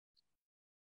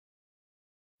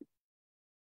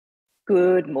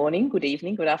Good morning, good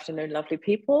evening, good afternoon, lovely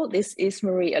people. This is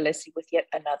Marie Alessi with yet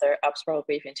another Upspiral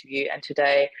Brief interview. And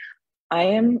today I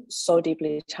am so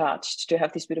deeply touched to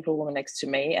have this beautiful woman next to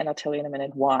me. And I'll tell you in a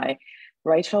minute why.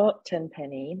 Rachel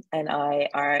Tenpenny and I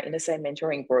are in the same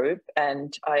mentoring group.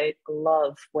 And I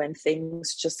love when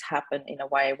things just happen in a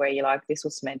way where you're like, this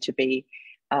was meant to be,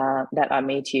 that I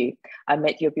meet you. I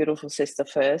met your beautiful sister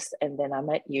first, and then I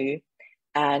met you.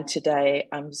 And today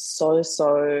I'm so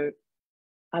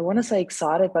I want to say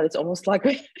excited, but it's almost like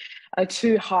a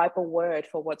too hyper word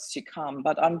for what's to come.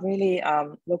 But I'm really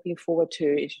looking forward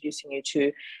to introducing you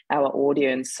to our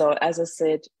audience. So as I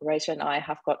said, Rachel and I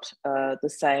have got the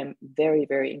same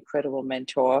very incredible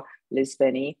mentor, Liz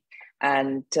Benny.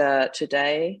 And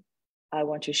today I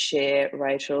want to share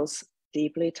Rachel's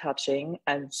deeply touching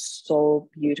and so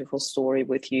beautiful story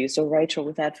with you. So Rachel,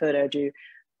 without further ado,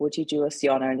 would you do us the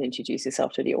honor and introduce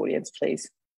yourself to the audience, please?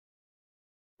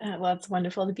 Well, it's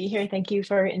wonderful to be here. Thank you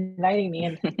for inviting me.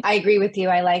 And I agree with you.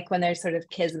 I like when there's sort of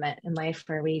kismet in life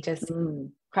where we just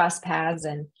cross paths.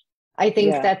 And I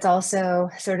think that's also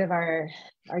sort of our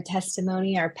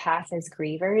testimony, our path as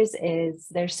grievers is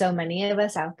there's so many of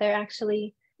us out there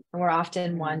actually. And we're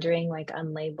often wandering like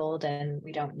unlabeled and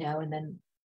we don't know. And then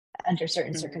under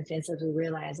certain circumstances, we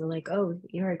realize we're like, oh,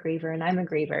 you're a griever and I'm a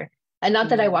griever. And not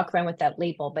that I walk around with that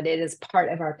label, but it is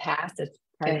part of our past. It's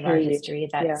part of our history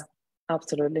that's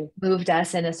absolutely moved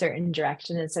us in a certain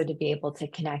direction. And so to be able to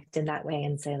connect in that way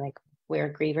and say like,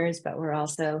 we're grievers, but we're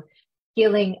also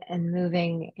healing and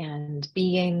moving and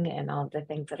being and all the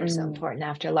things that are so important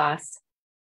after loss.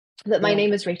 But my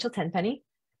name is Rachel Tenpenny.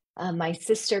 My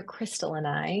sister Crystal and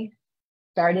I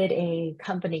started a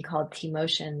company called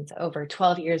Teamotions over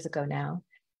 12 years ago now,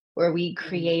 where we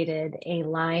created a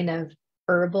line of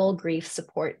herbal grief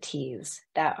support teas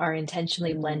that are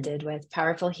intentionally blended with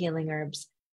powerful healing herbs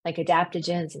like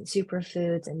adaptogens and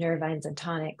superfoods and nervines and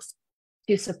tonics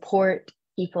to support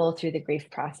people through the grief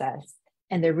process.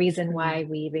 And the reason why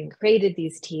we even created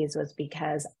these teas was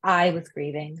because I was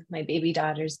grieving. My baby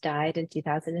daughters died in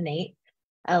 2008.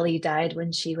 Ellie died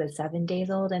when she was 7 days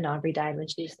old and Aubrey died when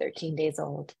she was 13 days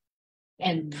old.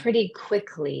 And pretty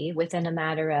quickly, within a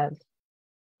matter of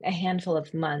a handful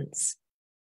of months,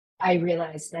 I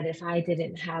realized that if I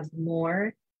didn't have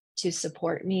more to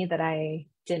support me, that I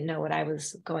didn't know what I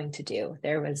was going to do.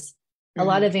 There was a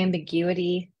lot of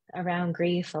ambiguity around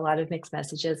grief, a lot of mixed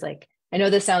messages. Like, I know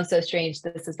this sounds so strange.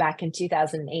 This is back in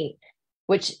 2008,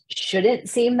 which shouldn't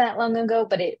seem that long ago,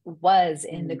 but it was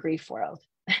in the grief world.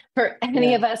 For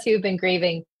any of us who've been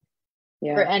grieving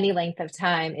for any length of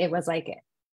time, it was like, it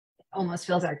almost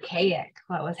feels archaic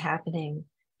what was happening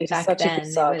back then. It's such a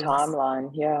bizarre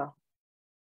timeline.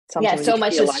 Sometimes so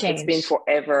much has like changed. It's been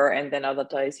forever, and then other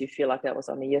days you feel like that was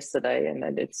only yesterday, and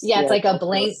then it's it's like a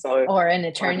blink or an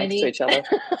eternity next to each other.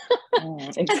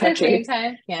 Exactly. At the same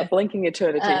time, a blinking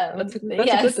eternity. That's a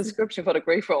good description for the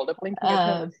grief world. A blinking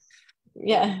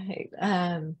eternity.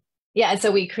 And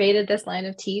so we created this line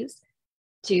of teas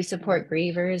to support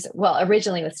grievers. Well,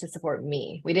 originally it was to support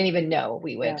me. We didn't even know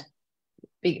we would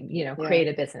create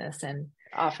a business and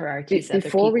offer our teas to other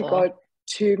people. Before we go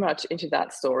too much into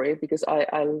that story, because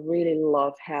I really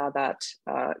love how that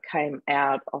came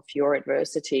out of your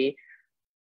adversity,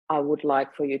 I would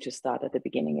like for you to start at the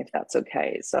beginning, if that's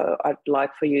okay. So I'd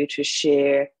like for you to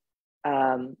share,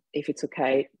 if it's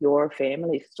okay, your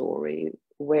family story,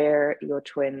 where your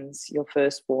twins, your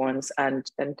firstborns, and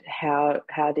how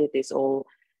did this all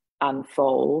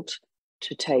unfold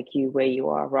to take you where you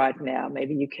are right now?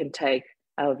 Maybe you can take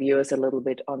our viewers a little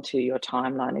bit onto your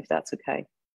timeline, if that's okay.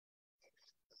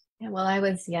 Yeah, well, I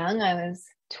was young. I was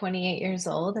 28 years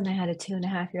old and I had a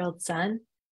 2.5-year-old son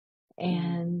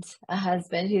and a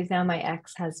husband who's now my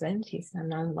ex-husband. I'm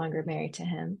no longer married to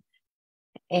him.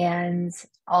 And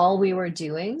all we were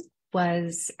doing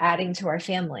was adding to our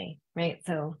family, right?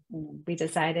 So we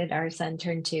decided our son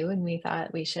turned 2 and we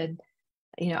thought we should,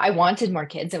 I wanted more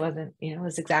kids. It wasn't, it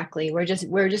was exactly, we're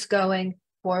just going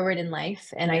forward in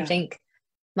life. And I think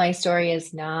my story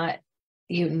is not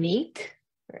unique.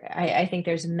 I think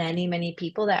there's many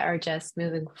people that are just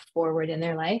moving forward in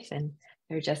their life and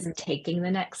they're just taking the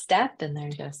next step and they're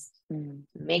just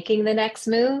making the next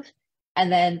move. And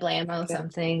then blammo,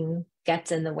 something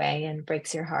gets in the way and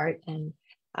breaks your heart. And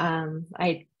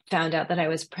I found out that I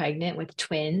was pregnant with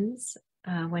twins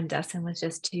when Dustin was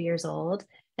just 2 years old.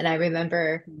 And I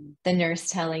remember the nurse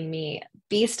telling me,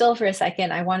 be still for a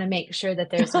second. I want to make sure that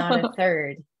there's not a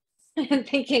third. And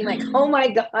thinking like, oh my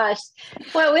gosh,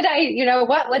 what would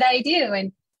I do?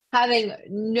 And having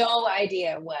no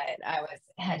idea what I was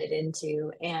headed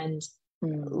into. And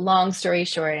long story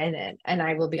short, and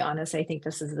I will be honest, I think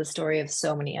this is the story of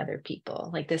so many other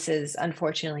people. Like, this is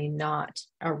unfortunately not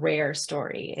a rare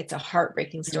story. It's a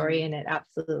heartbreaking story, and it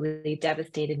absolutely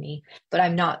devastated me, but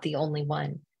I'm not the only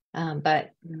one.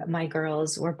 But my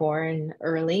girls were born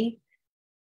early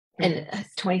and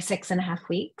 26 and a half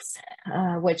weeks,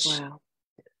 which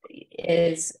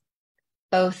is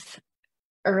both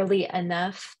early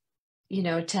enough, you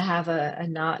know, to have a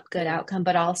not good outcome,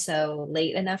 but also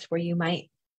late enough where you might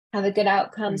have a good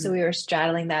outcome. So we were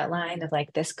straddling that line of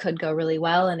like, this could go really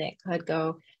well and it could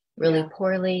go really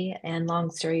poorly. And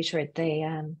long story short, they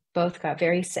both got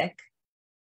very sick.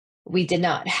 We did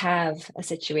not have a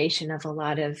situation of a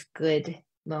lot of good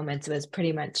moments. It was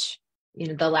pretty much, you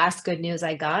know, the last good news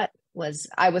I got was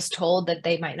I was told that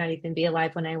they might not even be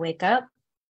alive when I wake up,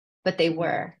 but they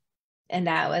were. And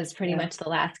that was pretty much the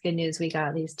last good news we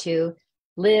got, these two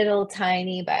little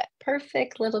tiny but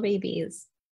perfect little babies.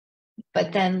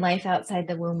 But then life outside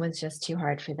the womb was just too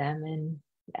hard for them. And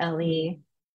Ellie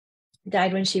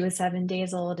died when she was 7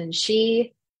 days old, and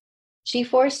she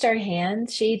forced our hand.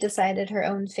 She decided her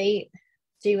own fate.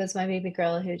 She was my baby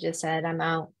girl who just said, I'm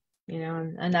out, you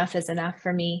know, enough is enough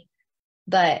for me.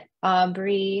 But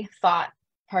Aubrey fought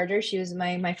harder. She was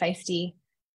my feisty,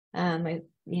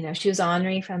 you know, she was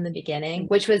ornery from the beginning,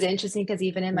 which was interesting because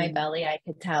even in my belly, I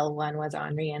could tell one was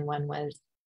ornery and one was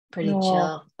pretty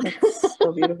chill. That's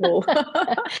so beautiful.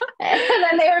 And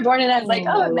then they were born and I was like,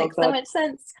 oh, it makes so much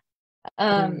sense.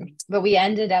 But we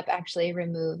ended up actually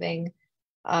removing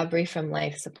Aubrey from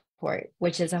life support,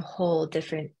 which is a whole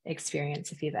different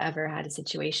experience if you've ever had a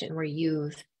situation where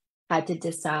you've had to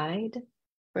decide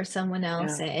for someone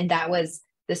else. And that was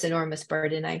this enormous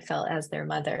burden I felt as their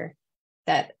mother,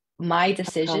 that my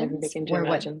decisions were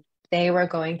what they were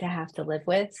going to have to live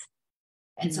with.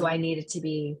 And so I needed to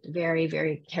be very,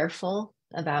 very careful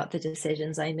about the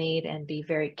decisions I made and be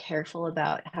very careful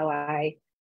about how I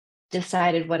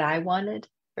decided what I wanted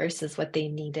versus what they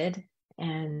needed.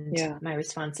 And my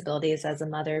responsibilities as a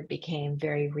mother became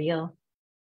very real,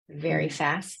 very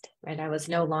fast, right? I was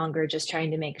no longer just trying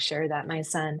to make sure that my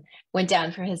son went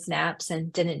down for his naps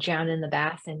and didn't drown in the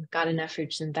bath and got enough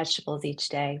fruits and vegetables each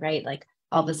day, right? Like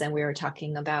all of a sudden we were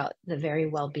talking about the very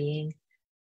well-being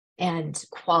and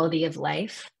quality of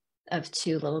life of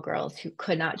two little girls who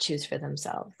could not choose for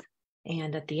themselves.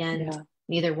 And at the end,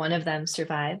 neither one of them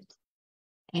survived.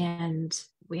 And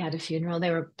we had a funeral.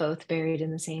 They were both buried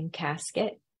in the same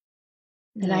casket.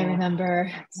 And I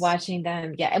remember watching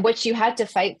them, and what you had to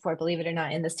fight for, believe it or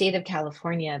not, in the state of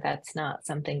California, that's not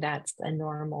something that's a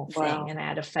normal thing. And I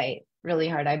had to fight really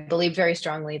hard. I believe very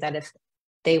strongly that if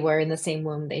they were in the same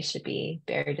womb, they should be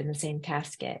buried in the same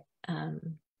casket.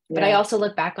 But I also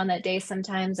look back on that day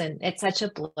sometimes and it's such a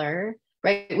blur,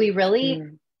 right? We really,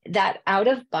 that out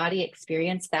of body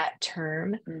experience, that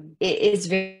term, it is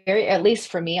very, at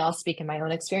least for me, I'll speak in my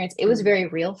own experience, it was very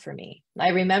real for me. I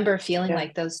remember feeling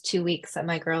like those 2 weeks that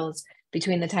my girls,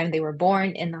 between the time they were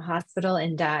born in the hospital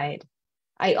and died,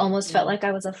 I almost felt like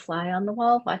I was a fly on the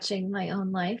wall watching my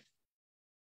own life.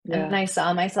 And I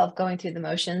saw myself going through the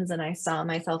motions, and I saw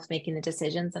myself making the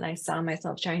decisions, and I saw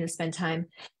myself trying to spend time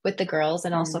with the girls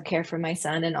and also care for my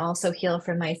son and also heal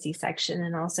from my C-section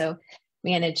and also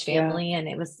manage family. And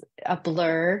it was a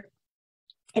blur.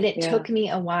 And it took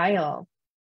me a while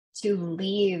to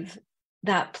leave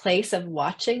that place of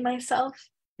watching myself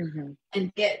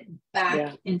and get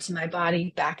back into my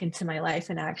body, back into my life,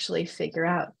 and actually figure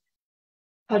out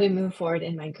how to move forward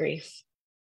in my grief.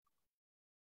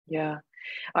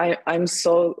 I'm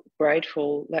so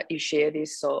grateful that you share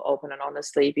this so open and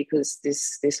honestly, because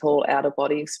this whole out of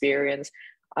body experience,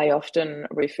 I often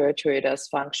refer to it as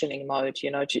functioning mode. You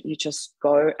know, you just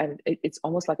go and it's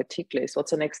almost like a tick list.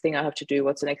 What's the next thing I have to do?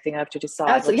 What's the next thing I have to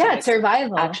decide?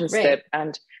 Survival action step.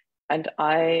 And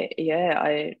I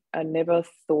never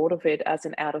thought of it as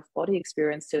an out of body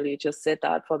experience till you just said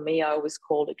that. For me, I always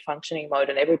called it functioning mode,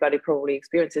 and everybody probably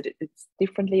experiences it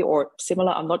differently or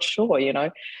similar. I'm not sure, you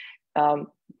know.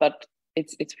 But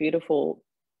it's beautiful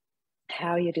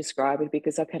how you describe it,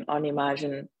 because I can only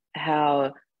imagine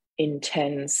how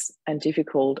intense and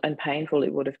difficult and painful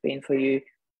it would have been for you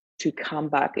to come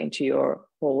back into your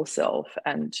whole self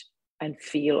and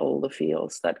feel all the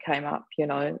feels that came up, you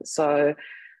know. So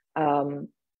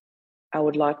I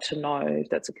would like to know, if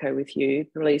that's okay with you,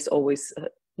 please always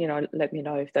you know, let me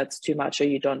know if that's too much or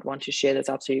you don't want to share. That's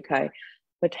absolutely okay.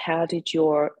 But how did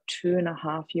your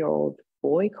 2.5-year-old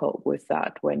boy cope with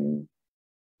that? When,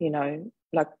 you know,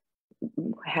 like,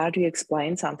 how do you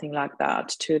explain something like that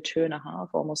to a 2.5,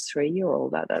 almost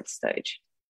 3-year-old at that stage?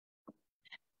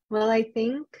 Well, I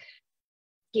think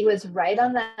he was right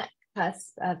on that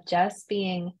cusp of just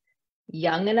being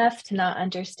young enough to not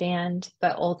understand,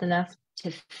 but old enough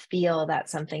to feel that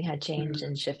something had changed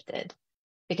and shifted.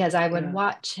 Because I would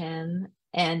watch him,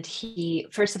 and he,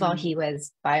 first of all, he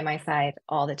was by my side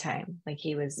all the time. Like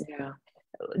he was,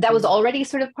 that was already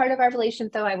sort of part of our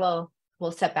relationship, though.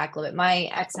 We'll step back a little bit. My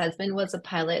ex-husband was a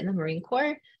pilot in the Marine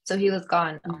Corps, so he was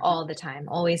gone all the time,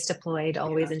 always deployed,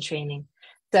 always in training.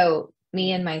 So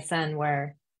me and my son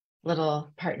were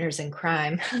little partners in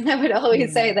crime. I would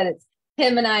always say that it's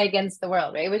him and I against the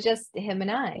world, right? It was just him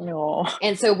and I.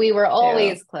 And so we were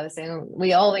always close, and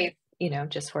we always, you know,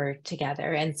 just were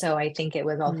together. And so I think it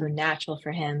was also natural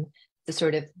for him to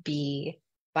sort of be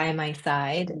by my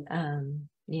side.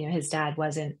 You know, his dad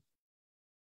wasn't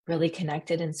really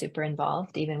connected and super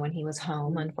involved even when he was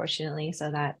home, unfortunately. So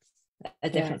that's a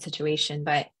different situation.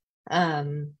 But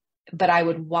I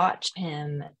would watch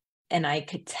him, and I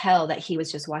could tell that he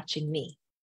was just watching me.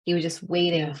 He was just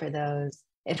waiting for those.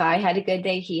 If I had a good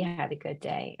day, he had a good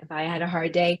day. If I had a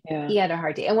hard day, he had a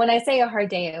hard day. And when I say a hard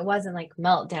day, it wasn't like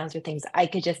meltdowns or things. I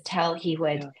could just tell he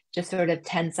would just sort of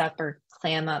tense up or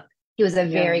clam up. He was a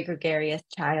very gregarious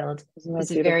child. He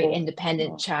was a very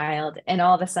independent child. And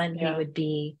all of a sudden he would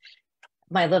be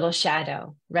my little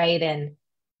shadow, right? And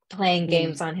playing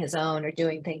games on his own or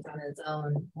doing things on his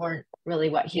own weren't really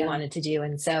what he wanted to do.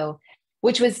 And so,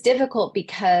 which was difficult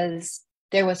because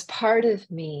there was part of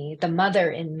me, the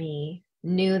mother in me,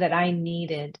 knew that I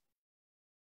needed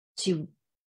to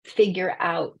figure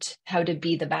out how to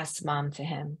be the best mom to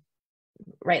him,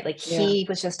 right? Like he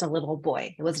was just a little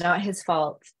boy. It was not his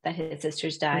fault that his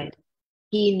sisters died.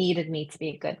 He needed me to be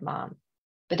a good mom.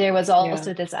 But there was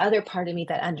also this other part of me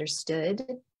that understood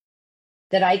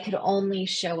that I could only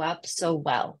show up so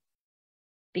well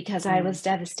because I was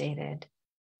devastated.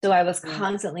 So I was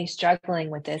constantly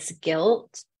struggling with this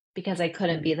guilt because I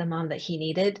couldn't be the mom that he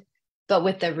needed, but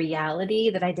with the reality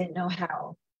that I didn't know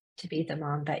how to be the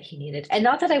mom that he needed. And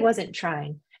not that I wasn't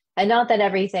trying, and not that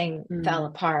everything fell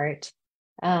apart.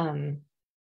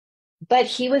 But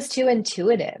he was too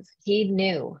intuitive. He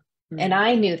knew, and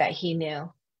I knew that he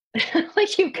knew.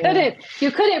 Like you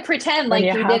couldn't pretend when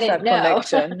like you have didn't that know.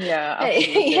 connection.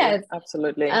 Absolutely. Yes,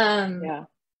 absolutely.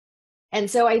 And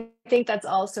so I think that's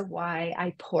also why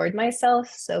I poured myself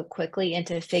so quickly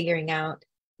into figuring out,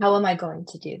 how am I going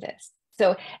to do this?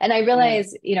 So, and I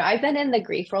realized, you know, I've been in the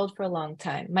grief world for a long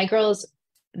time. My girls,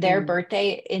 their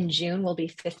birthday in June will be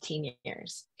 15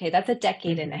 years. Okay, that's a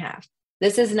decade and a half.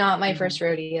 This is not my first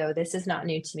rodeo. This is not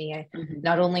new to me.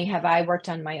 Not only have I worked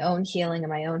on my own healing in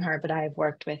my own heart, but I've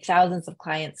worked with thousands of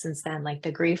clients since then. Like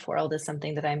the grief world is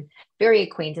something that I'm very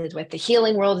acquainted with. The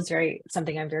healing world is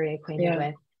something I'm very acquainted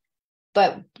with.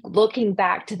 But looking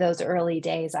back to those early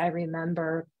days, I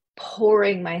remember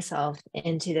pouring myself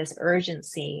into this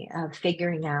urgency of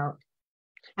figuring out,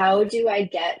 how do I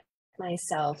get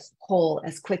myself whole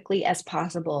as quickly as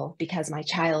possible because my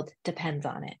child depends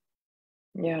on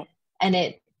it. And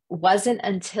it wasn't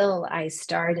until I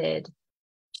started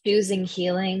choosing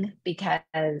healing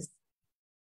because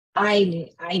I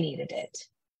needed it.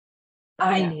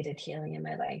 I needed healing in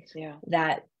my life.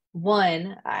 That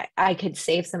one, I could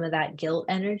save some of that guilt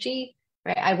energy,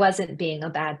 right? I wasn't being a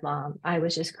bad mom. I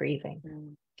was just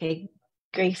grieving. Okay.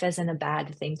 Grief isn't a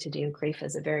bad thing to do. Grief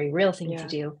is a very real thing to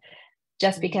do.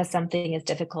 Just because something is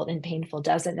difficult and painful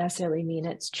doesn't necessarily mean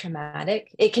it's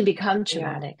traumatic. It can become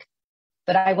traumatic,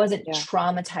 but I wasn't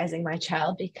traumatizing my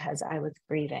child because I was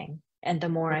grieving. And the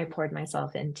more I poured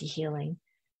myself into healing,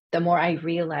 the more I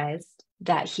realized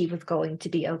that he was going to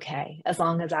be okay. As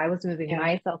long as I was moving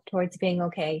myself towards being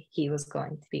okay, he was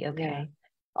going to be okay.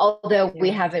 Although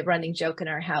we have a running joke in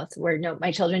our house where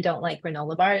my children don't like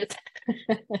granola bars.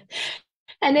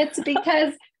 And it's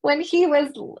because when he was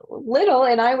little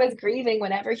and I was grieving,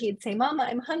 whenever he'd say, Mama,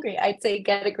 I'm hungry, I'd say,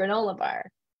 get a granola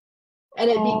bar. And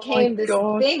it became this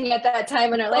thing at that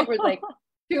time in our life where it's like,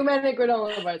 too many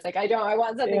granola bars. Like, I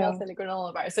want something else than a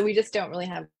granola bar. So we just don't really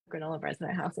have granola bars in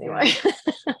our house anymore.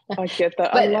 I get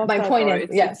that. But I love my that, point though. is,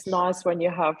 it's nice when you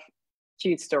have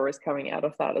cute stories coming out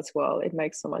of that as well. It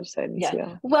makes so much sense.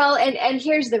 Well, and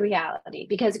here's the reality,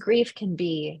 because grief can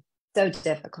be so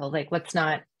difficult. Like, let's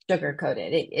not sugarcoat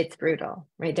it. It's brutal,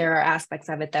 right? There are aspects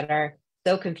of it that are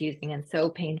so confusing and so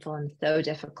painful and so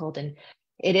difficult. And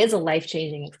it is a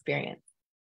life-changing experience.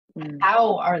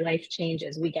 How our life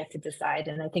changes, we get to decide.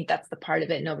 And I think that's the part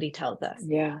of it nobody tells us.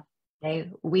 Okay?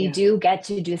 We do get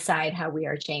to decide how we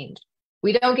are changed.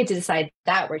 We don't get to decide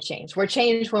that we're changed. We're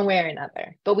changed one way or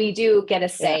another, but we do get a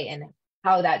say in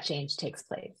how that change takes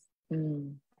place.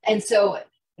 And so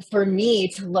for me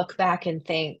to look back and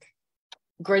think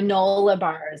granola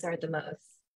bars are the most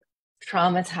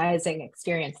traumatizing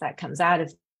experience that comes out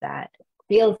of that,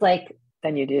 feels like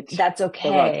then you did that's the right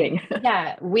okay. thing.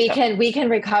 Yeah, we can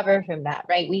recover from that,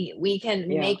 right? We can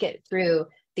make it through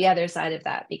the other side of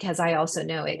that, because I also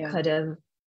know it could have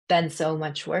been so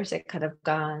much worse. It could have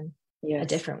gone a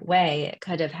different way. It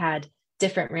could have had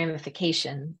different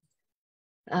ramifications.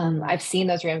 I've seen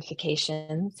those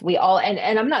ramifications. We all,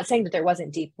 and I'm not saying that there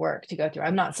wasn't deep work to go through.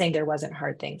 I'm not saying there wasn't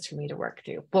hard things for me to work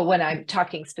through. But when I'm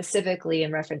talking specifically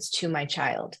in reference to my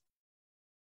child,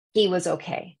 he was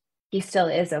okay. He still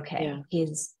is okay. Yeah.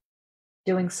 He's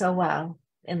doing so well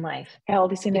in life. How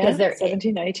old is he now? Because they're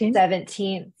 17, 18?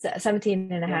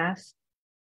 17 and a half.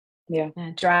 Yeah.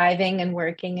 Driving and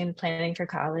working and planning for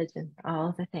college and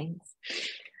all the things.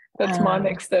 That's my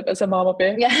next step as a mama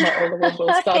bear. Yeah. My older one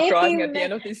will start driving at the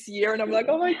end of this year, and I'm like,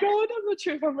 oh my God, I'm not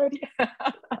sure if I'm ready.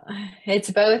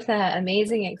 It's both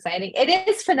amazing, exciting. It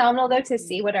is phenomenal though to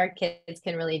see what our kids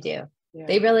can really do.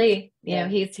 They really, you know,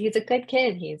 he's a good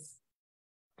kid.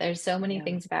 There's so many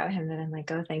things about him that I'm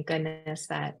like, oh, thank goodness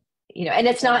that, you know, and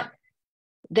it's not,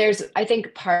 I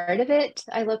think part of it,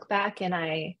 I look back and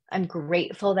I'm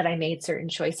grateful that I made certain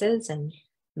choices and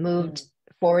moved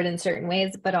forward in certain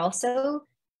ways, but also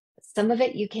some of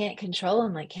it you can't control,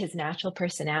 and like his natural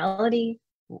personality,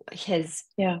 his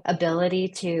ability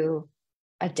to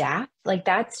adapt, like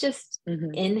that's just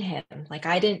in him. Like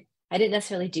I didn't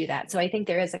necessarily do that. So I think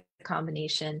there is a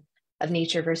combination of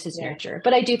nature versus nurture,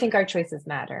 but I do think our choices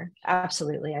matter.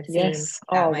 Absolutely. I've seen that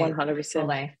 100%. whole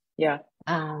life. Yeah.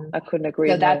 I couldn't agree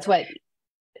so more. That's what.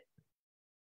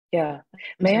 Yeah.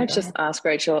 May I just ask,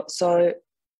 Rachel, so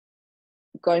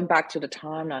going back to the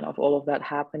timeline of all of that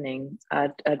happening,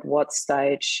 at what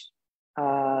stage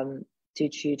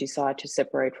did you decide to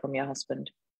separate from your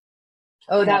husband?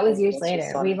 Oh, that was years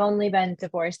later. We've only been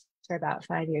divorced for about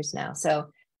 5 years now. So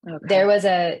there was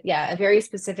a very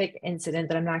specific incident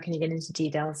that I'm not going to get into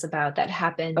details about that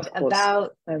happened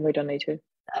about, and we don't need to.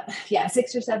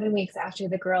 6 or 7 weeks after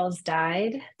the girls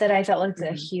died, that I felt was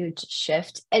a huge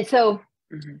shift. And so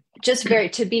just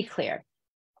to be clear,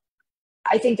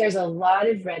 I think there's a lot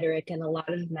of rhetoric and a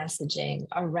lot of messaging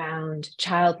around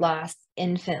child loss,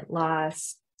 infant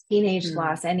loss, teenage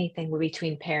loss, anything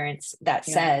between parents that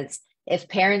says if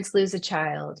parents lose a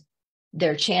child,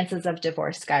 their chances of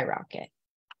divorce skyrocket.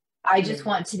 I just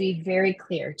want to be very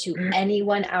clear to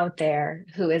anyone out there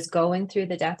who is going through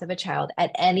the death of a child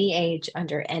at any age,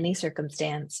 under any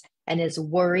circumstance, and is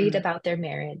worried about their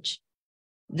marriage.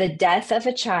 The death of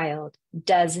a child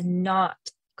does not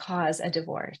cause a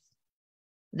divorce.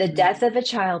 The death of a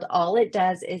child, all it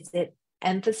does is it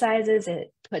emphasizes,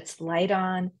 it puts light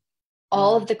on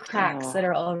all of the cracks that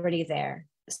are already there.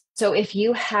 So if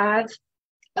you have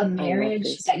a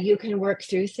marriage that you can work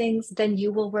through things, then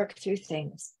you will work through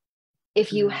things.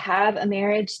 If you have a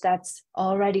marriage that's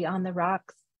already on the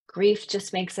rocks, grief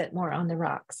just makes it more on the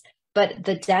rocks. But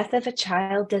the death of a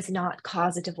child does not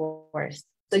cause a divorce.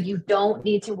 So you don't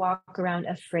need to walk around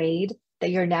afraid that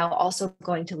you're now also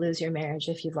going to lose your marriage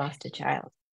if you've lost a child.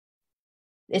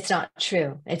 It's not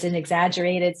true. It's an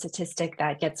exaggerated statistic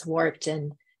that gets warped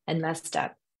and messed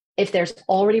up. If there's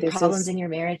already problems in your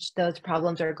marriage, those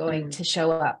problems are going to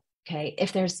show up. Okay.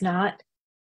 If there's not,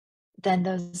 then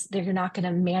they're not going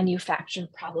to manufacture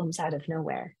problems out of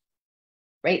nowhere.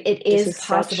 Right. It is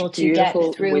possible to get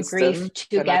through grief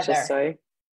together.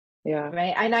 Yeah.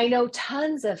 Right. And I know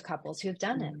tons of couples who've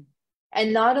done it.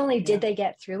 And not only did they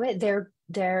get through it,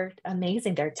 they're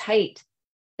amazing. They're tight.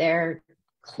 They're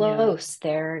close.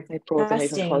 They brought them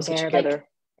even closer together.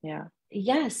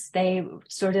 Yes, they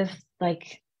sort of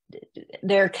like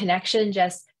their connection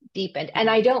just deepened. And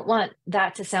I don't want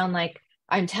that to sound like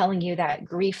I'm telling you that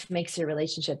grief makes your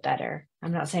relationship better.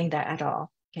 I'm not saying that at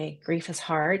all. Okay, grief is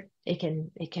hard. It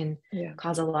can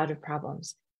cause a lot of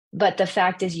problems. But the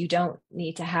fact is, you don't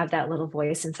need to have that little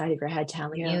voice inside of your head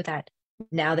telling you that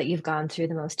now that you've gone through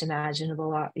the most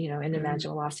unimaginable,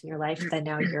 unimaginable loss in your life, that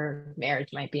now your marriage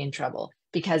might be in trouble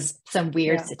because some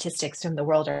weird statistics from the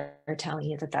world are telling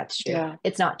you that that's true.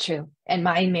 It's not true. And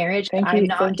my marriage, I'm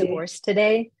not divorced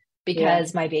today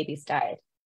because my babies died.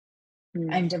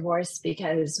 I'm divorced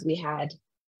because we had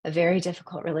a very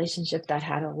difficult relationship that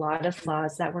had a lot of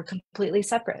flaws that were completely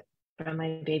separate from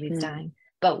my babies dying.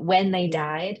 But when they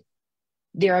died,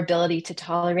 their ability to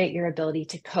tolerate, your ability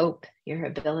to cope, your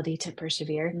ability to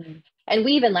persevere. And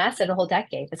we even lasted a whole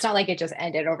decade. It's not like it just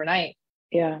ended overnight.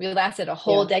 We lasted a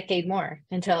whole decade more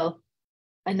until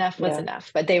enough was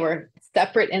enough. But they were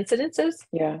separate incidences.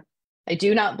 I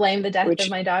do not blame the death of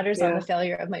my daughters on the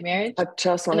failure of my marriage. I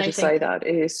just wanted to say that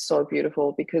it is so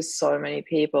beautiful because so many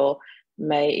people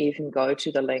may even go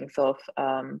to the length of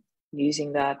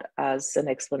using that as an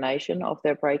explanation of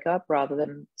their breakup rather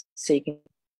than seeking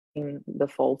the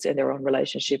faults in their own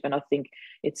relationship. And I think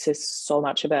it says so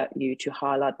much about you to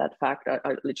highlight that fact.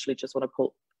 I literally just want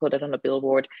to put it on a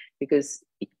billboard, because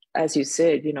as you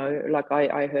said, you know, like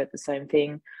I heard the same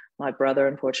thing. My brother,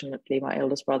 unfortunately, my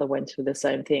eldest brother, went through the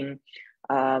same thing.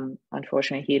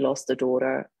 Unfortunately, he lost a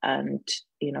daughter, and,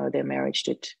 you know, their marriage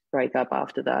did break up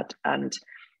after that. And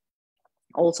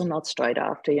also not straight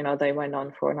after, you know, they went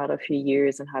on for another few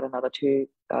years and had another two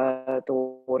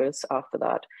daughters after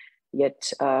that.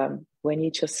 Yet when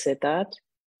you just said that,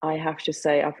 I have to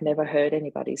say I've never heard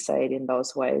anybody say it in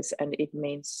those ways, and it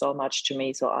means so much to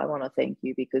me. So I want to thank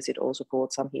you, because it also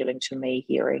brought some healing to me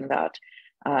hearing that,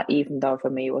 even though for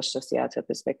me it was just the outer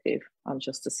perspective. I'm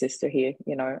just a sister here,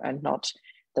 you know, and not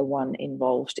the one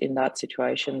involved in that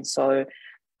situation. So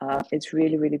it's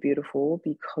really, really beautiful,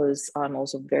 because I'm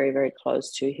also very, very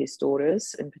close to his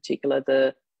daughters, in particular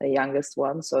the youngest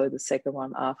one, so the second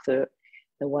one after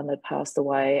the one that passed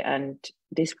away. And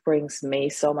this brings me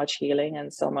so much healing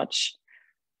and so much,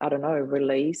 I don't know,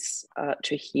 release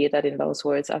to hear that in those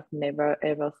words. I've never,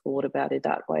 ever thought about it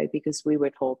that way, because we were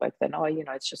told back then, oh, you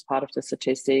know, it's just part of the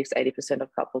statistics. 80%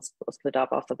 of couples split up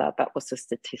after that. That was the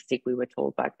statistic we were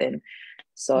told back then.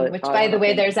 So, which, by the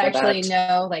way, there's actually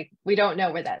no, like, we don't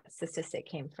know where that statistic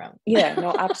came from. Yeah,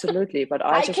 no, absolutely. But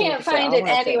I just can't find it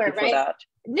anywhere, right? That.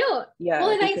 No. Yeah, well,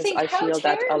 and because I think I feel terrible.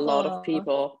 that a lot of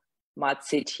people might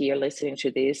sit here listening to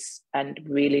this and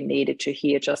really needed to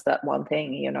hear just that one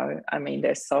thing, you know. I mean,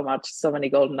 there's so many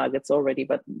golden nuggets already,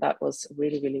 but that was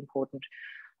really, really important.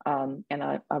 And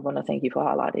I want to thank you for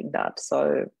highlighting that.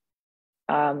 So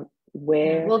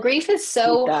well, grief is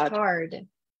so hard.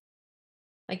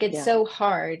 Like, it's so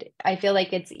hard. I feel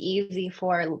like it's easy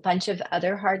for a bunch of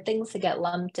other hard things to get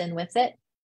lumped in with it.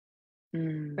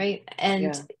 Right.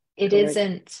 And it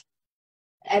isn't,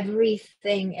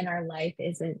 everything in our life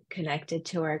isn't connected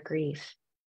to our grief,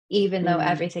 even though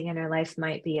everything in our life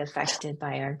might be affected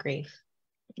by our grief.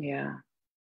 Yeah.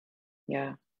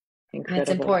 Incredible. And it's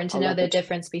important to know the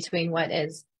difference between what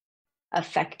is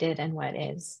affected and what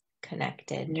is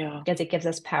connected, because it gives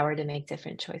us power to make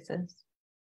different choices.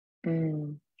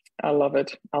 I love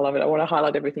it. I want to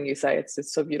highlight everything you say. It's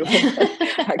so beautiful.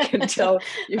 I can tell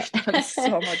you've done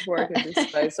so much work in this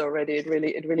space already. It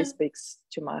really speaks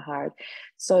to my heart.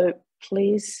 So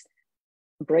please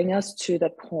bring us to the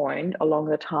point along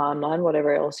the timeline,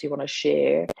 whatever else you want to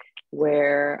share,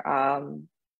 where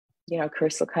you know,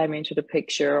 Crystal came into the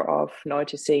picture of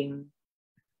noticing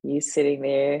you sitting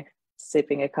there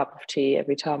sipping a cup of tea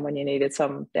every time when you needed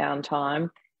some downtime.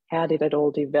 How did it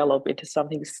all develop into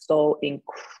something so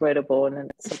incredible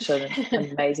and such an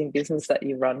amazing business that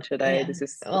you run today? This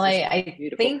is beautiful.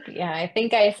 I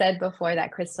think I said before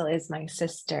that Crystal is my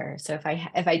sister. So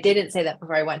if I didn't say that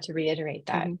before, I want to reiterate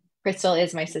that. Crystal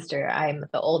is my sister. I'm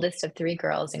the oldest of three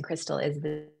girls, and Crystal is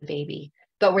the baby.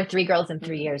 But we're three girls in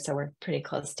 3 years, so we're pretty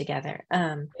close together.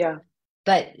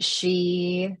 But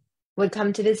she would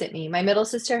come to visit me. My middle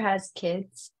sister has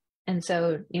kids. And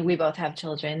so, you know, we both have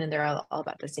children, and they're all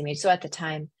about the same age. So at the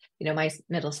time, you know, my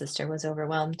middle sister was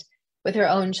overwhelmed with her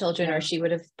own children, or she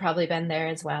would have probably been there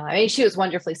as well. I mean, she was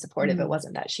wonderfully supportive. It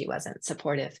wasn't that she wasn't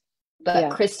supportive.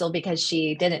 But Crystal, because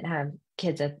she didn't have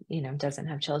kids, doesn't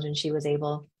have children, she was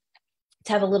able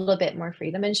to have a little bit more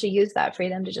freedom. And she used that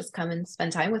freedom to just come and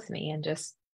spend time with me and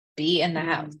just be in the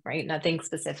house, right? Nothing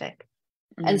specific.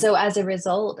 And so as a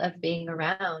result of being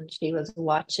around, she was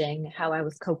watching how I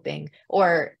was coping,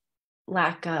 or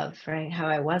lack of, right? How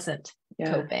I wasn't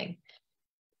coping.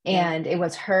 And it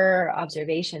was her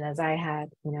observation, as I had,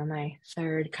 you know, my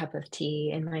third cup of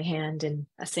tea in my hand in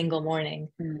a single morning,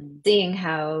 seeing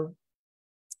how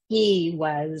he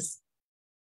was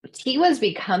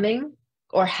becoming,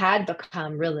 or had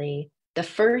become, really the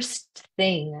first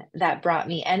thing that brought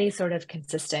me any sort of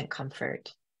consistent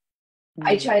comfort.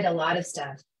 I tried a lot of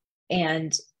stuff,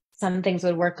 and some things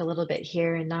would work a little bit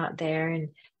here and not there, and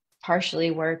partially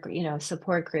work, you know,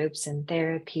 support groups and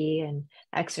therapy and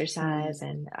exercise.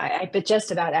 And I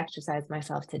just about exercised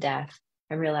myself to death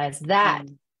and realized that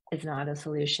is not a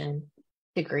solution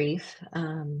to grief.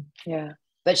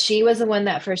 But she was the one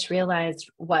that first realized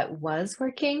what was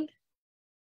working,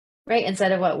 right?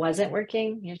 Instead of what wasn't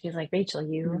working. You know, she's like, Rachel,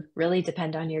 you really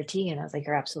depend on your tea. And I was like,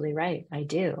 you're absolutely right. I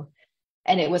do.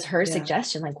 And it was her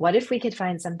suggestion, like, what if we could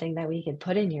find something that we could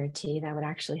put in your tea that would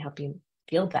actually help you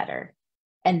feel better?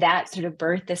 And that sort of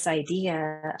birthed this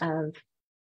idea of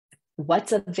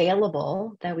what's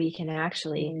available that we can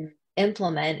actually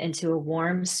implement into a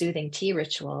warm, soothing tea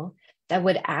ritual that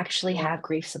would actually have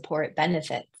grief support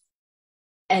benefits.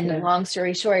 And long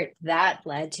story short, that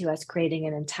led to us creating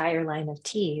an entire line of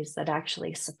teas that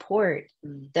actually support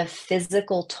the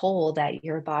physical toll that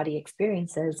your body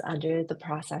experiences under the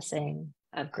processing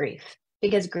of grief.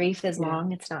 Because grief is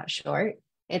long, it's not short,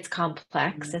 it's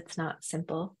complex, it's not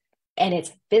simple, and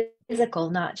it's physical,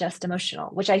 not just emotional,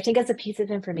 which I think is a piece of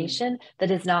information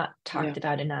that is not talked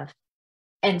about enough.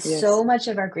 And so much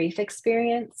of our grief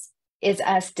experience is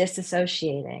us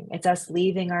disassociating. It's us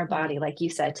leaving our body, like you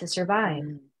said, to survive,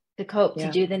 to cope,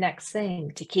 to do the next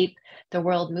thing, to keep the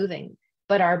world moving.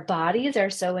 But our bodies are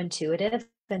so intuitive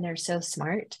and they're so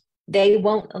smart. They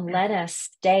won't let us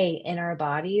stay in our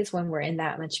bodies when we're in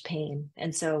that much pain.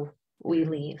 And so we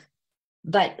leave.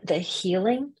 But the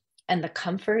healing and the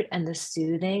comfort and the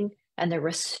soothing and the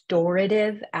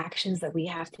restorative actions that we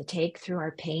have to take through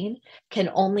our pain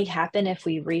can only happen if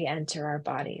we re-enter our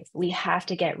bodies. We have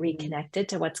to get reconnected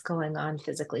to what's going on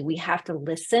physically. We have to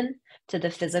listen to the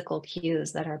physical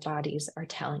cues that our bodies are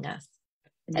telling us.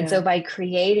 And so by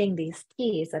creating these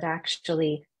teas that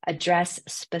actually address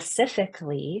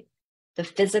specifically the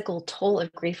physical toll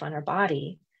of grief on our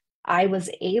body, I was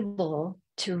able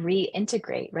to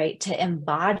reintegrate, right? To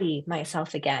embody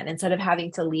myself again. Instead of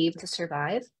having to leave to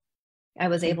survive, I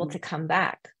was able to come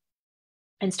back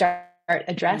and start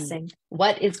addressing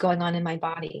what is going on in my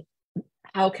body.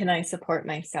 How can I support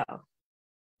myself?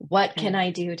 What can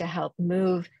I do to help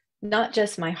move not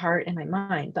just my heart and my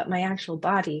mind, but my actual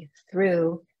body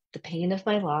through the pain of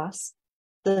my loss,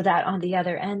 so that on the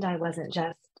other end, I wasn't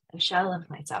just a shell of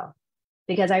myself.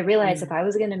 Because I realized if I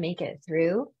was going to make it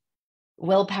through,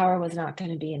 willpower was not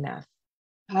going to be enough.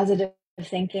 Positive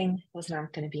thinking was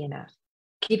not going to be enough.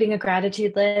 Keeping a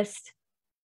gratitude list,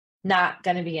 not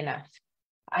going to be enough.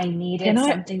 I needed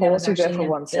something that was actually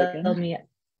going to build me up.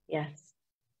 Yes.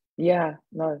 Yeah,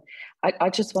 no,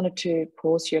 I just wanted to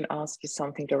pause you and ask you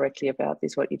something directly about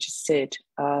this, what you just said.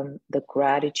 The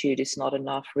gratitude is not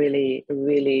enough really,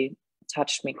 really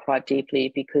touched me quite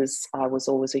deeply, because I was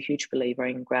always a huge believer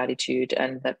in gratitude,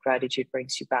 and that gratitude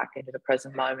brings you back into the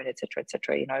present moment, etc.,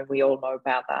 etc. You know, we all know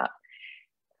about that.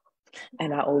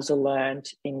 And I also learned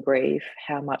in grief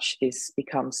how much this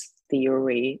becomes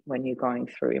theory when you're going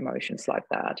through emotions like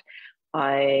that.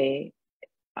 I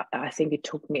think it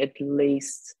took me at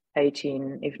least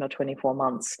 18, if not 24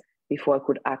 months before I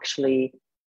could actually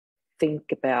think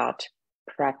about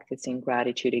practicing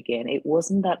gratitude again. It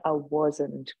wasn't that I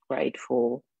wasn't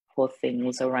grateful for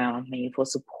things around me, for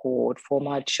support, for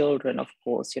my children, of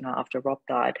course, you know, after Rob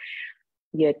died.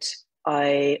 Yet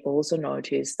I also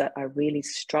noticed that I really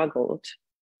struggled,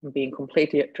 being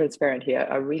completely transparent here,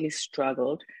 I really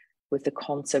struggled with the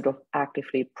concept of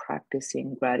actively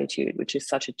practicing gratitude, which is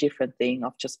such a different thing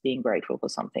of just being grateful for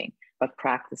something, but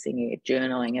practicing it,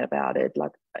 journaling about it.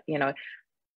 Like, you know,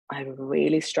 I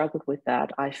really struggled with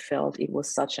that. I felt it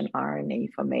was such an irony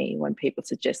for me when people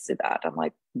suggested that. I'm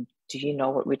like, do you know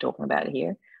what we're talking about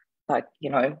here? Like, you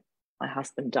know, my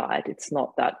husband died. It's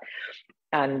not that.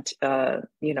 And,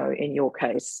 you know, in your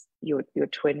case, your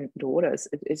twin daughters,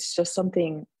 it's just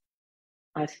something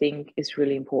I think is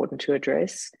really important to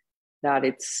address, that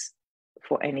it's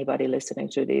for anybody listening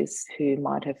to this who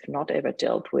might have not ever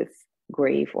dealt with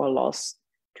grief or loss,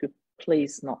 to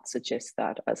please not suggest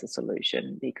that as a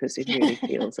solution, because it really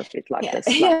feels a bit like a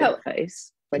slap in the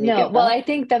face when you get that. I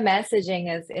think the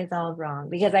messaging is all wrong,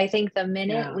 because I think the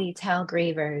minute we tell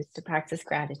grievers to practice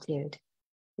gratitude,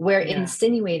 we're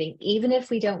insinuating, even if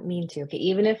we don't mean to, okay,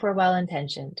 even if we're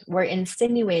well-intentioned, we're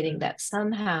insinuating that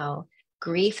somehow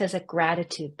grief is a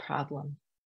gratitude problem,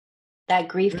 that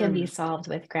grief can be solved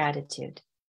with gratitude.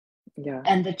 Yeah.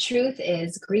 And the truth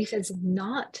is, grief is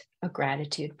not a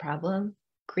gratitude problem.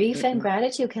 Grief and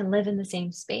gratitude can live in the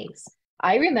same space.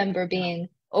 I remember being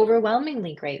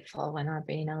overwhelmingly grateful when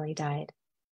Aubrey and Ellie died,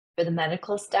 for the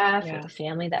medical staff, for the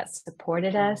family that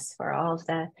supported us, for all of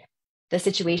the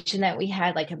situation that we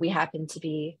had. Like, we happened to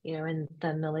be, you know, in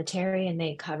the military, and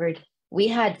they covered, we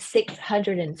had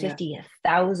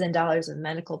 $650,000 of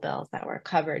medical bills that were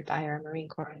covered by our Marine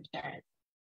Corps insurance,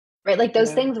 right? Like,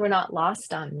 those things were not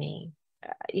lost on me.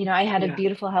 You know, I had a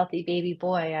beautiful, healthy baby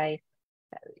boy.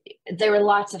 There were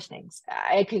lots of things.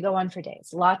 I could go on for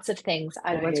days. Lots of things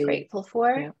I was grateful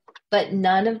for, but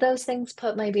none of those things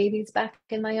put my babies back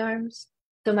in my arms.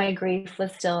 So my grief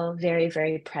was still very,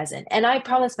 very present. And I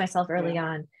promised myself early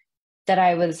on that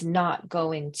I was not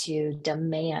going to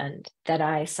demand that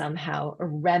I somehow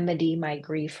remedy my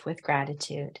grief with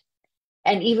gratitude.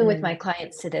 And even with my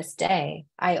clients to this day,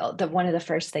 one of the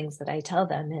first things that I tell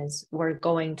them is, we're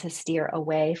going to steer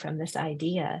away from this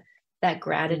idea that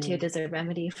gratitude is a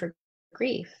remedy for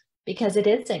grief. because it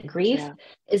isn't. Grief Yeah.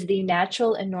 is the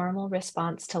natural and normal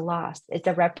response to loss. It's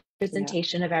a Yeah.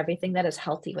 representation of everything that is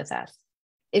healthy with us.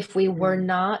 If we were Mm.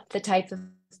 not the type of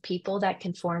people that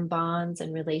can form bonds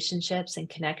and relationships and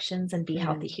connections and be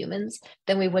healthy Mm. humans,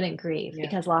 then we wouldn't grieve, Yeah.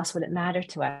 because loss wouldn't matter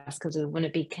to us because we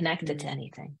wouldn't be connected to Mm.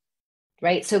 anything.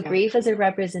 Right? So Yeah. grief is a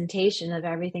representation of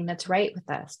everything that's right with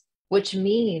us, which Mm.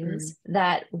 means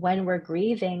that when we're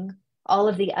grieving, all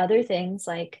of the other things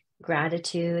like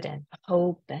gratitude and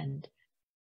hope and Mm.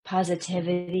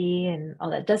 positivity and all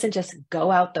that doesn't just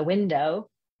go out the window,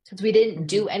 because we didn't Mm.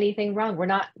 do anything wrong. We're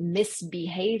not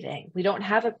misbehaving. We don't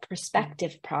have a Mm.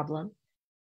 perspective problem.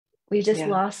 We just Yeah.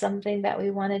 lost something that we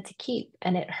wanted to keep,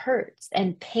 and it hurts.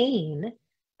 And pain,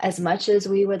 as much as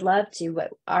we would love to,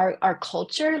 but our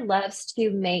culture loves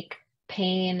to make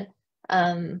pain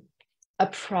a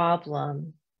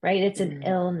problem, right? It's an Mm.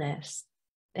 illness.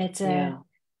 It's a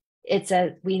Yeah.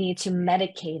 we need to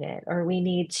medicate it, or we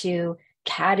need to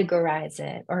categorize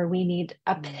it, or we need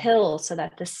a Mm. pill so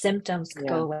that the symptoms could Yeah.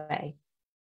 go away,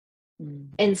 Mm.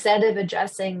 instead of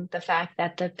addressing the fact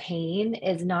that the pain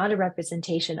is not a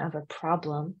representation of a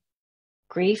problem.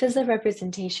 Grief is a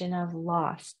representation of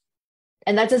loss.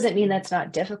 And that doesn't mean Mm. that's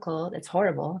not difficult. It's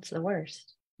horrible. It's the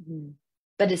worst. Mm.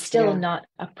 But it's still Yeah. not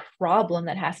a problem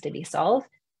that has to be solved.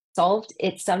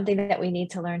 It's something that we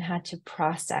need to learn how to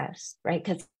process, right?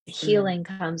 Because Mm. healing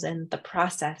comes in the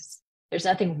process. There's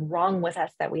nothing wrong with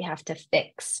us that we have to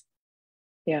fix.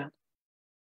 Yeah.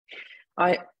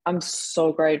 I'm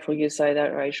so grateful you say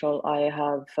that, Rachel. I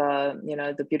have,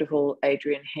 the beautiful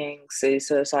Adrian Hinks is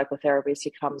a psychotherapist.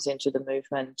 He comes into the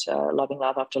movement, Loving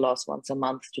Love After Loss, once a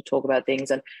month to talk about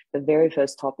things. And the very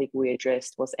first topic we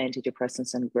addressed was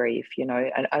antidepressants and grief, and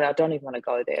I don't even want to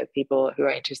go there. People who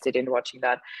are interested in watching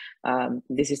that,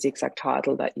 this is the exact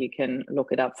title that you can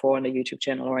look it up for on the YouTube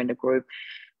channel or in the group.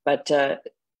 But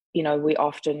we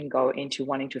often go into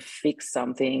wanting to fix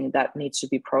something that needs to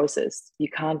be processed. You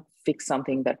can't fix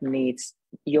something that needs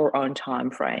your own time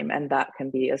frame, and that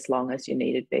can be as long as you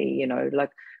need it be.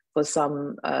 Like for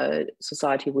some,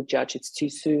 society would judge it's too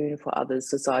soon. For others,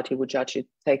 society would judge it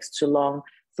takes too long.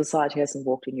 Society hasn't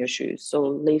walked in your shoes, so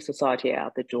leave society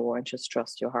out the door and just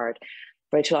trust your heart.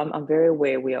 Rachel, I'm very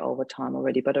aware we are over time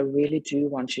already, but I really do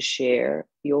want to share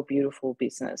your beautiful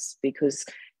business, because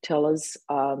tell us,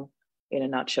 in a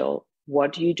nutshell,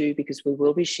 what do you do? Because we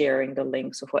will be sharing the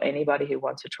links. So for anybody who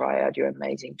wants to try out your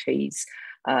amazing teas,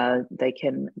 they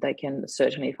can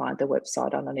certainly find the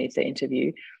website underneath the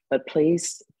interview. But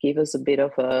please give us a bit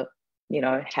of a,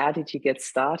 how did you get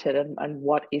started, and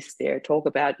what is there? Talk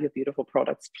about your beautiful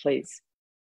products, please.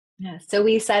 Yeah. So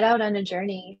we set out on a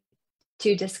journey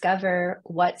to discover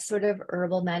what sort of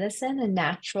herbal medicine and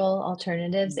natural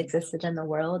alternatives Mm. existed in the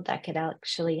world that could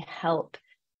actually help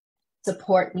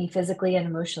support me physically and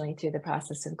emotionally through the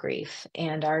process of grief.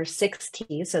 And our 6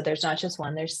 teas, so there's not just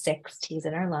one, there's 6 teas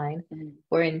in our line, Mm.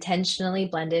 were intentionally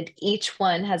blended. Each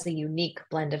one has a unique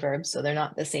blend of herbs, so they're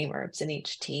not the same herbs in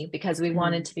each tea, because we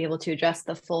wanted Mm. to be able to address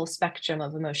the full spectrum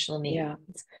of emotional needs. Yeah.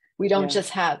 We don't Yeah. just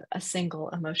have a single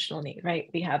emotional need, right?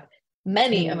 We have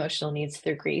many Mm. emotional needs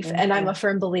through grief. And I'm Okay. a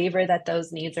firm believer that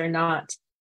those needs are not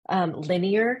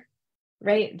linear,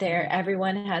 right? Mm.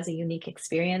 Everyone has a unique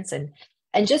experience.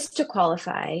 And just to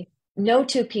qualify, no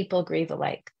two people grieve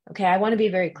alike. Okay, I want to be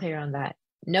very clear on that.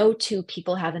 No two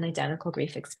people have an identical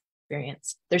grief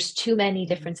experience. There's too many Mm.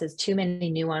 differences, too many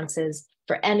nuances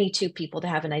for any two people to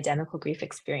have an identical grief Yeah.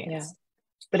 experience.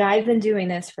 But I've been doing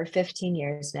this for 15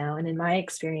 years now, and in my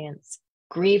experience,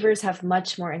 grievers have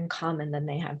much more in common than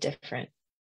they have different.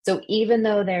 So even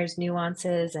though there's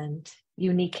nuances and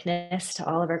uniqueness to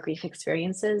all of our grief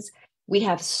experiences, we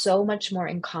have so much more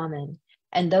in common.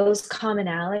 And those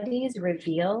commonalities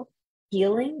reveal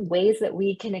healing, ways that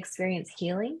we can experience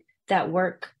healing that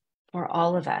work for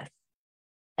all of us.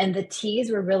 And the teas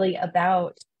were really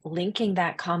about linking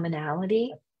that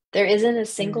commonality. There isn't a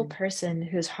single Mm. person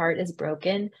whose heart is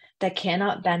broken that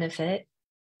cannot benefit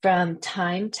from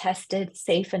time-tested,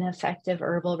 safe, and effective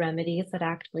herbal remedies that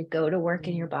actually go to work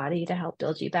in your Mm. body to help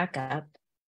build you back up,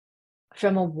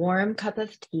 from a warm cup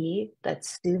of tea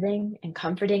that's soothing and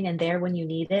comforting and there when you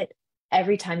need it,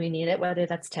 every time you need it, whether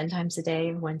that's 10 times a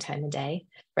day or 1 time a day,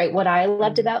 right? What I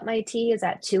loved Mm. about my tea is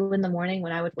at 2 in the morning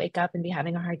when I would wake up and be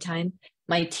having a hard time,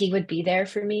 my tea would be there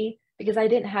for me because I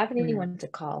didn't have Mm. anyone to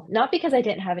call. Not because I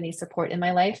didn't have any support in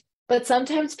my life, but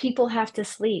sometimes people have to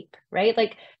sleep, right?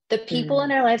 Like the people in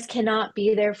Mm. our lives cannot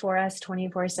be there for us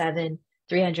 24/7,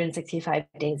 365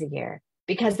 days a year,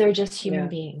 because they're just human Yeah.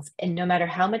 beings. And no matter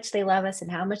how much they love us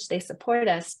and how much they support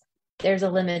us, there's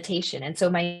a limitation. And so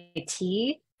my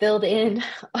tea filled in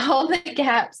all the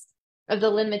gaps of the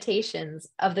limitations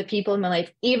of the people in my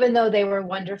life, even though they were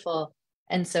wonderful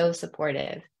and so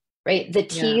supportive, right? The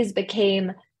teas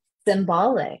became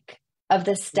symbolic of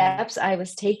the steps I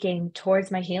was taking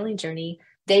towards my healing journey.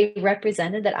 They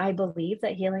represented that I believed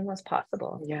that healing was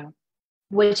possible. Yeah.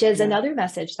 Which is another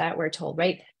message that we're told,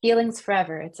 right? Healing's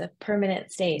forever. It's a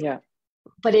permanent state. Yeah.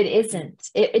 But it isn't.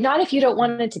 Not if you don't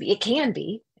want it to be. It can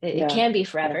be. It can be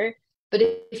forever. Yeah. But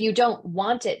if you don't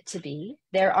want it to be,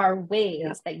 there are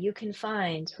ways that you can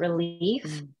find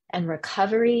relief and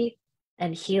recovery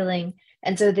and healing.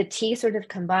 And so the tea sort of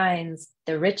combines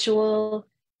the ritual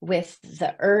with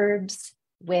the herbs,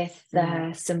 with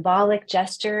the symbolic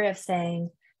gesture of saying,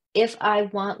 if I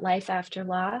want life after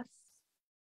loss,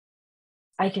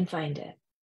 I can find it.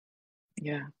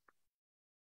 Yeah.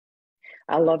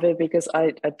 I love it because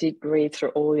I did read through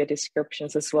all your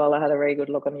descriptions as well. I had a very good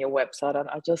look on your website, and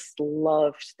I just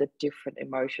loved the different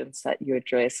emotions that you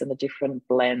address and the different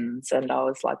blends. And I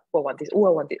was like, oh, I want this. Oh,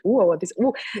 I want this. Oh, I want this.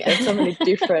 Oh, there's so many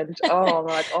different. Oh, I'm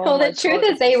like, oh, well, my the truth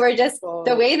God, is they were just so...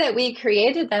 the way that we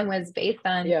created them was based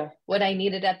on what I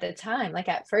needed at the time. Like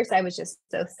at first I was just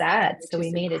so sad. So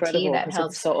we made a tea that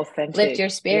helps so authentic. Lift your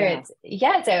spirits.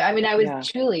 Yeah. So, I mean, I was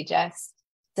truly just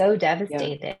so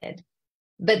devastated.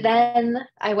 But then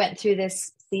I went through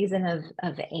this season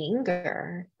of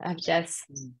anger, of just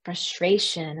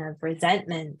frustration, of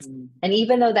resentment. And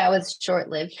even though that was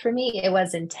short-lived for me, it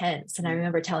was intense. And I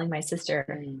remember telling my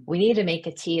sister, we need to make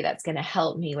a tea that's going to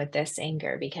help me with this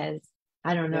anger because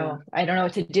I don't know. I don't know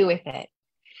what to do with it.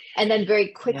 And then very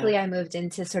quickly I moved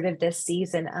into sort of this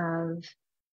season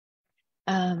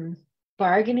of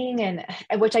bargaining, and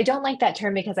which I don't like that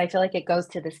term because I feel like it goes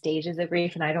to the stages of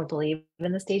grief, and I don't believe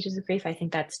in the stages of grief. I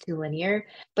think that's too linear,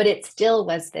 but it still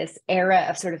was this era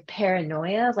of sort of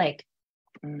paranoia, like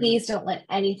please don't let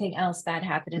anything else bad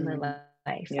happen in my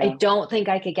life. I don't think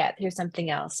I could get through something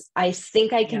else. I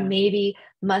think I can maybe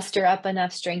muster up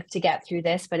enough strength to get through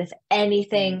this, but if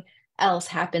anything else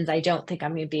happens, I don't think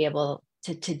I'm going to be able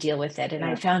to deal with it. And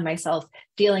I found myself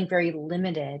feeling very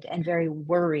limited and very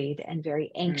worried and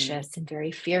very anxious and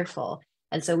very fearful.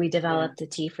 And so we developed a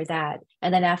tea for that.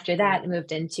 And then after that,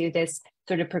 moved into this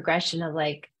sort of progression of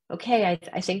like, okay,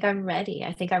 I think I'm ready.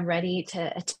 I think I'm ready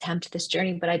to attempt this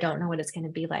journey, but I don't know what it's going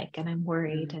to be like. And I'm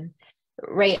worried and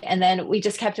And then we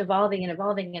just kept evolving and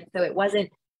evolving. And so it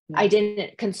wasn't, I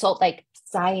didn't consult like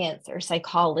science or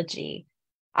psychology.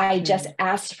 I just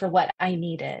asked for what I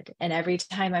needed. And every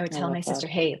time I would tell my sister,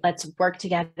 hey, let's work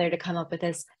together to come up with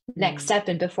this next step.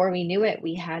 And before we knew it,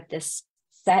 we had this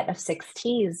set of 6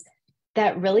 teas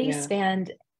that really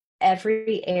spanned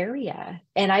every area.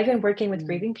 And I've been working with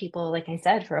grieving people, like I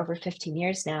said, for over 15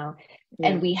 years now.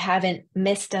 And we haven't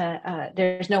missed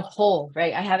there's no hole,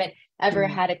 right? I haven't ever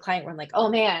had a client where I'm like, oh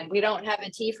man, we don't have a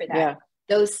tea for that.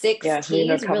 Those 6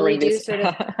 teas really do sort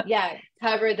of,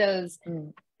 cover those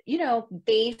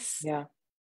base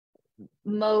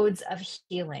modes of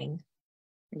healing,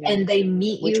 and they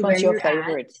meet you. Which one's your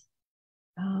favorite?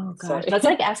 At. Oh gosh, that's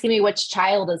like asking me which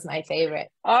child is my favorite.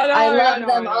 Oh, no, I love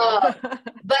them all,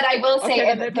 but I will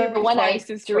say the one I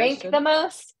drink the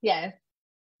most,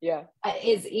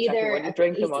 is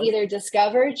either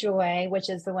Discover Joy, which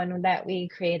is the one that we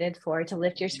created to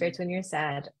lift your spirits when you're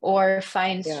sad, or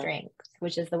Find Strength,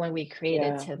 which is the one we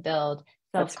created to build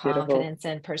self-confidence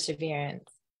and perseverance.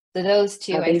 So those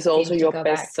two, are these also your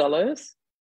best sellers?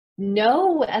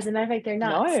 No, as a matter of fact, they're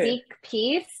not. No. Seek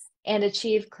Peace and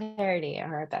Achieve Clarity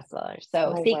are our best sellers.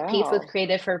 So Peace was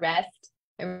created for rest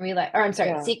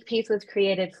and Seek Peace was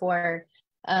created for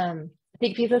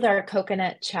Seek Peace with our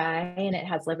coconut chai, and it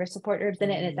has liver support herbs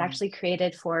in it, and it's actually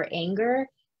created for anger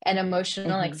and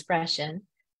emotional expression.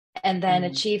 And then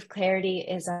Achieve Clarity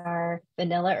is our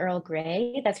vanilla Earl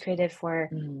Grey that's created for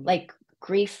like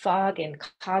grief fog and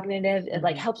cognitive. It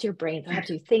like helps your brain, it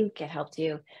helps you think, it helps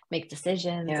you make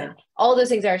decisions, and all those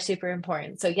things are super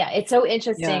important. So it's so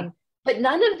interesting, but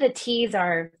none of the teas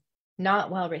are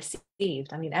not well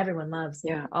received. I mean, everyone loves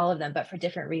all of them, but for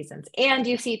different reasons. And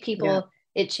you see people,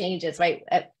 it changes, right?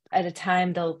 At a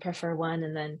time they'll prefer one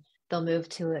and then they'll move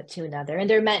to another, and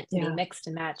they're meant to be mixed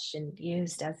and matched and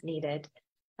used as needed,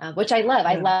 which I love.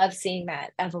 I love seeing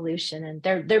that evolution, and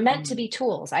they're meant to be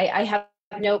tools. I have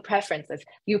no preference. If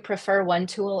you prefer one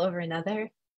tool over anher,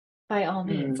 by all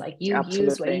means, like you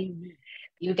use what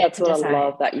you get to decide. I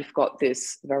love that you've got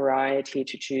this variety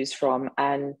to choose from.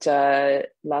 And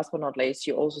last but not least,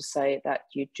 you also say that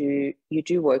you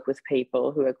do work with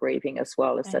people who are grieving as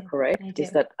well. Is that correct?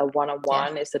 Is that a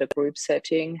one-on-one? Is it a group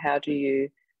setting? How do you,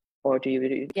 or do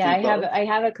you do I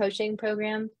have a coaching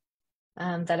program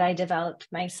that I developed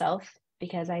myself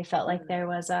because I felt like there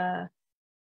was a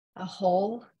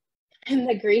hole in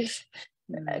the grief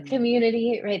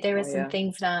community, right? There was some yeah.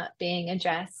 things not being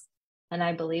addressed, and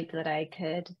I believed that I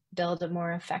could build a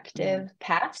more effective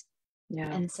path.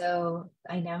 Yeah. And so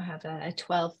I now have a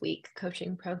 12-week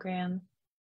coaching program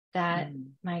that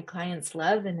my clients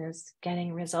love and is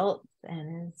getting results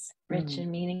and is rich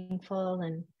and meaningful.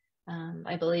 And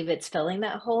I believe it's filling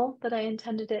that hole that I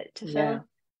intended it to fill.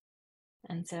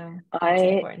 And so that's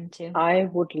important too. I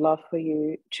would love for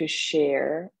you to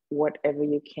share whatever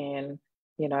you can,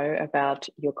 you know, about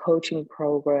your coaching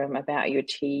program, about your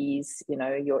teas, you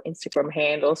know, your Instagram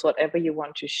handles, whatever you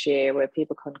want to share, where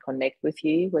people can connect with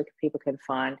you, where people can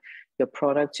find your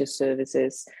products, your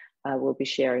services. We'll be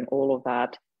sharing all of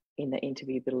that in the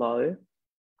interview below.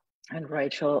 And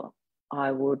Rachel,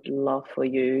 I would love for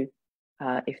you,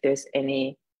 if there's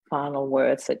any final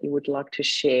words that you would like to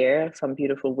share, some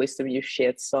beautiful wisdom. You've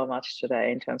shared so much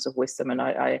today in terms of wisdom, and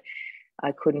I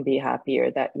couldn't be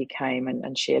happier that you came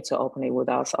and shared so openly with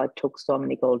us. I took so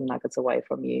many golden nuggets away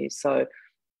from you. So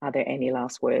are there any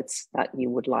last words that you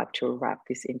would like to wrap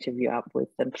this interview up with?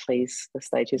 Then please, the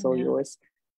stage is all yours.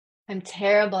 I'm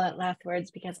terrible at last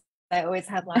words because I always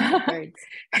have lots of words.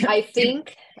 I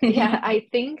think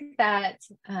that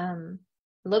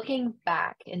looking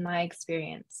back in my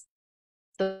experience,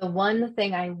 the one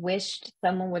thing I wished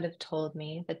someone would have told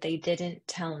me that they didn't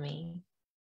tell me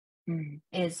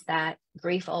is that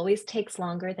grief always takes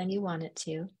longer than you want it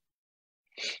to.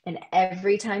 And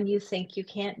every time you think you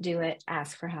can't do it,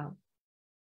 ask for help.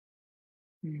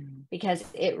 Because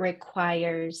it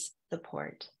requires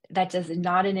support. That is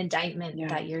not an indictment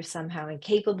that you're somehow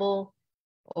incapable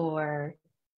or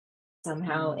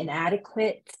somehow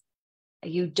inadequate.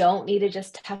 You don't need to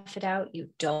just tough it out. You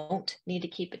don't need to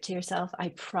keep it to yourself. I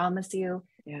promise you,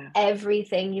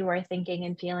 everything you are thinking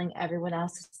and feeling, everyone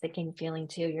else is thinking and feeling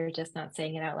too. You're just not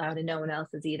saying it out loud, and no one else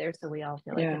is either. So we all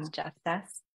feel like it's just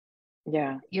us.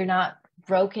 Yeah. You're not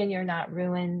broken. You're not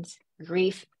ruined.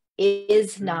 Grief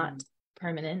is not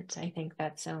permanent. I think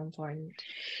that's so important.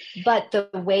 But the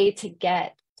way to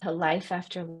get to life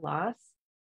after loss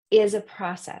is a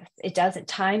process.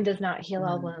 Time does not heal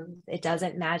all wounds. It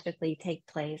doesn't magically take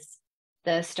place.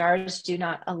 The stars do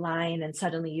not align and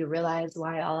suddenly you realize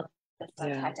why all of this stuff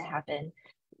had to happen.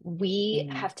 We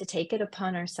have to take it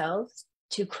upon ourselves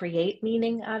to create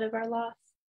meaning out of our loss.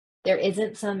 There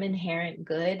isn't some inherent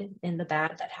good in the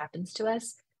bad that happens to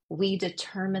us. We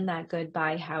determine that good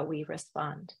by how we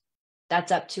respond.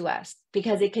 That's up to us,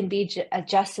 because it can be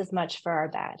just as much for our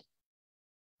bad.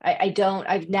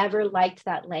 I've never liked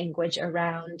that language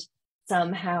around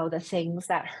somehow the things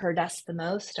that hurt us the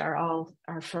most are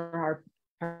for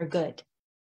our good.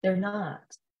 They're not.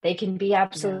 They can be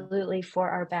absolutely for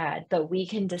our bad, but we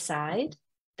can decide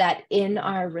that in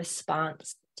our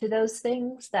response to those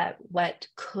things, that what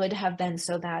could have been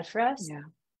so bad for us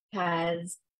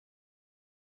has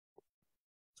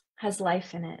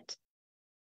life in it.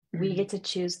 We get to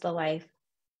choose the life.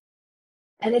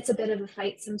 And it's a bit of a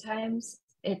fight sometimes.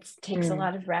 It takes a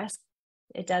lot of rest.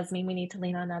 It does mean we need to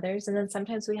lean on others. And then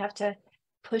sometimes we have to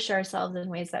push ourselves in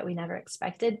ways that we never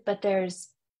expected, but there's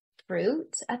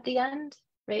fruit at the end,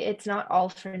 right? It's not all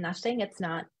for nothing. It's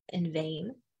not in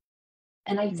vain.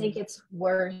 And I think it's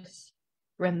worth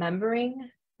remembering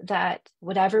that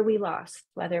whatever we lost,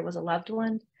 whether it was a loved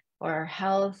one or our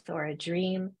health or a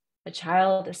dream, a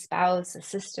child, a spouse, a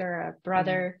sister, a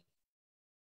brother,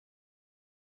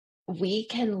 we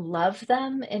can love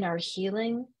them in our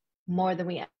healing more than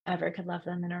we ever could love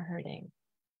them in our hurting.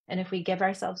 And if we give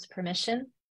ourselves permission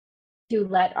to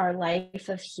let our life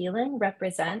of healing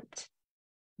represent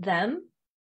them,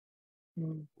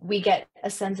 we get a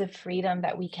sense of freedom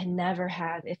that we can never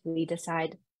have if we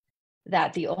decide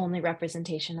that the only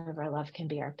representation of our love can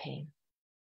be our pain.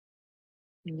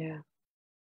 Yeah.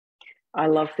 I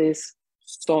love this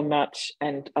so much,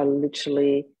 and I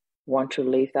literally want to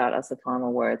leave that as the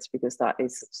final words, because that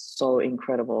is so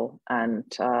incredible. And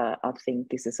I think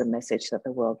this is a message that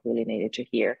the world really needed to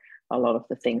hear, a lot of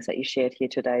the things that you shared here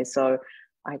today. So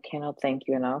I cannot thank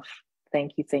you enough.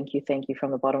 Thank you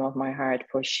from the bottom of my heart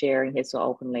for sharing here so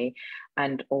openly,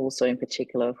 and also in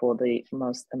particular for the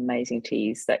most amazing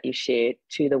teas that you shared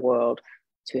to the world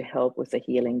to help with the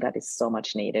healing that is so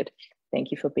much needed.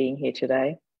 Thank you for being here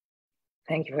today.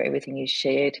 Thank you for everything you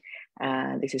shared.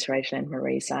 This is Rachel and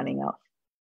Marie signing off.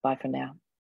 Bye for now.